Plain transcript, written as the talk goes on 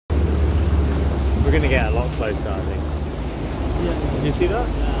We're going to get a lot closer, I think. Yeah. Can you see that?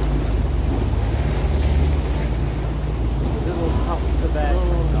 Little cups are there.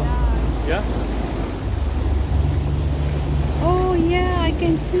 Yeah? Oh yeah, I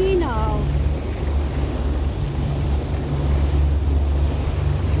can see now.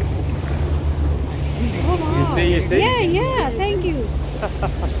 Oh, wow. You see, you see? Yeah, thank you.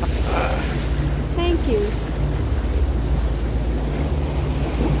 Thank you.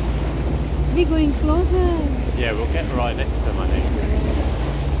 We're going closer. Yeah, we'll get right next to them, I think.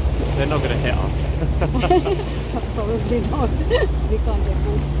 They're not going to hit us. Probably not. We can't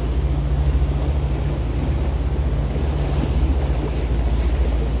afford.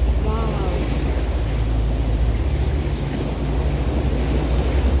 Wow.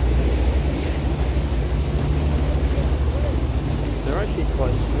 They're actually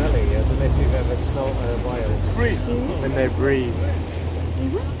quite smelly. I don't know if you've ever smelled whales. When they breathe.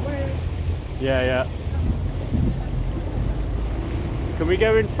 Yeah, yeah. Can we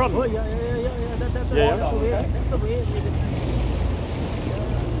go in front? Oh, yeah. That's the Yeah, way. yeah. That's the way.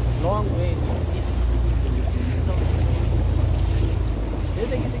 Long way.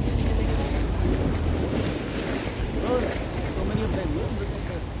 Oh, so many of them. Look at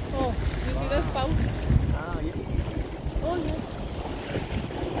this. Oh, you see the spouts? Ah, yeah. Oh, yes.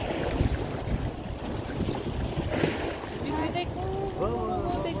 You see, they go,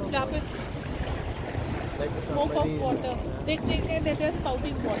 they grab it. Like Smoke of submarines. water. They're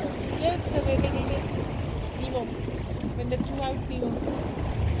spouting water. Yes, the way they did it. Nemo. When they threw out Nemo.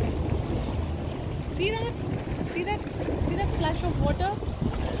 See that? See that splash of water?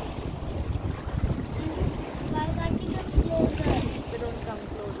 Why can't you come closer? They don't come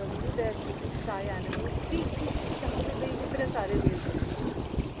closer. They're little shy animals. See. They इतने सारे whales हैं.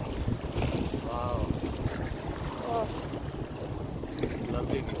 Wow. Oh.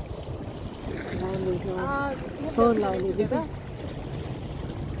 Lovely. Lovely, lovely. So So lovely, Vika.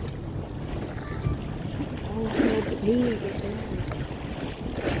 Oh, so big.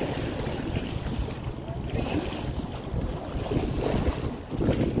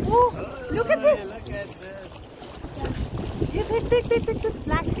 Oh, look at this. Look at this. Yes, take this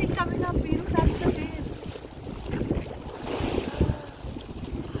black thing coming up, Viru. That's the whale.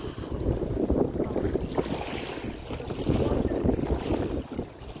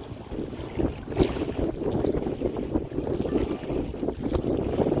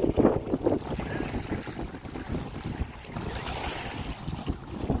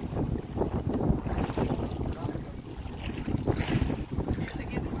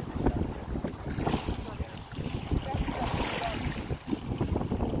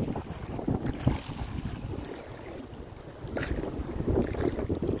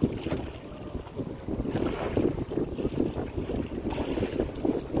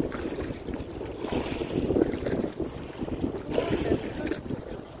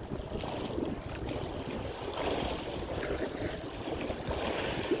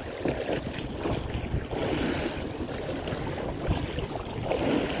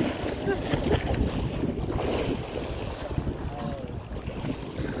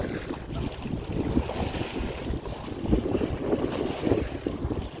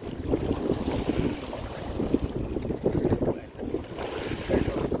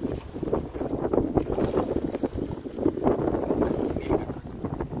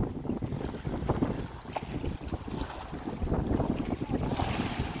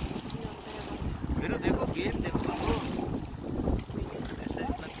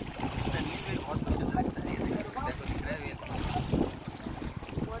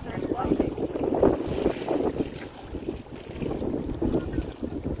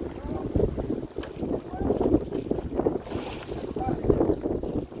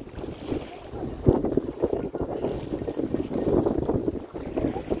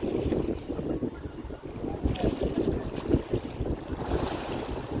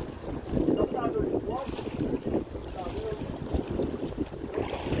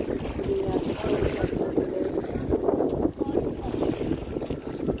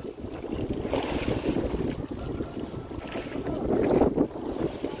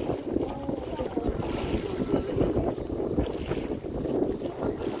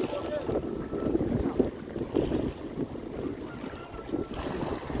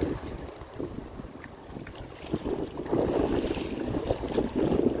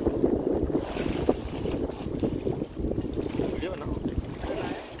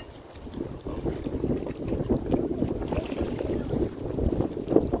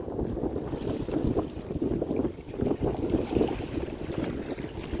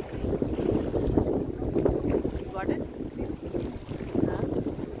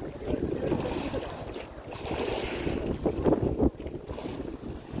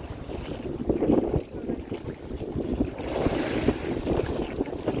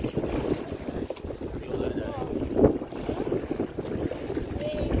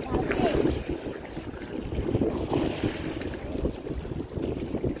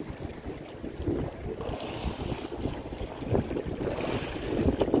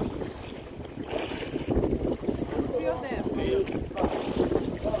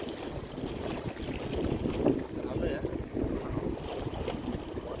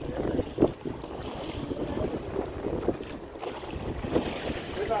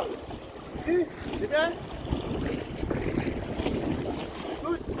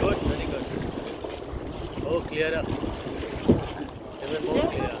 clear. Even more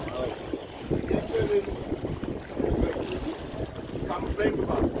clear. Come bring the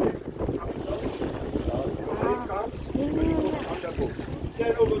bus.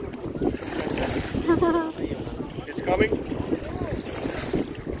 Get over the boat. It's coming.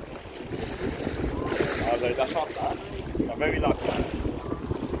 Ah, vous avez de la chance, hein? I'm very lucky.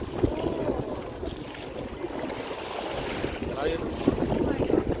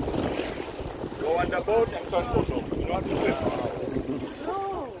 Go on the boat and turn photo. You don't have to swim.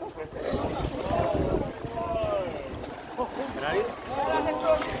 Ready?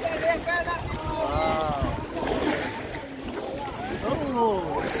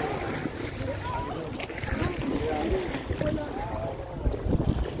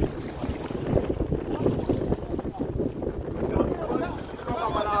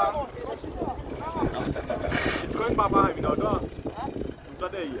 Papa, mi dá dó? Não tá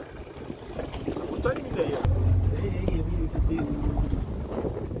daí. Não tá nem daí.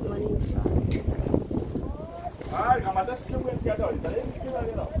 One in front. Ah, a matar se chama esse cara, tá aí, não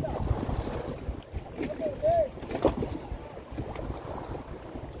vai não.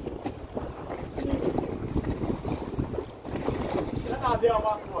 Você nadeu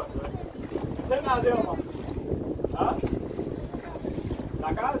uma foto. Você nadeu uma. Hã?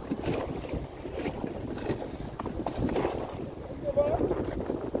 Na casa?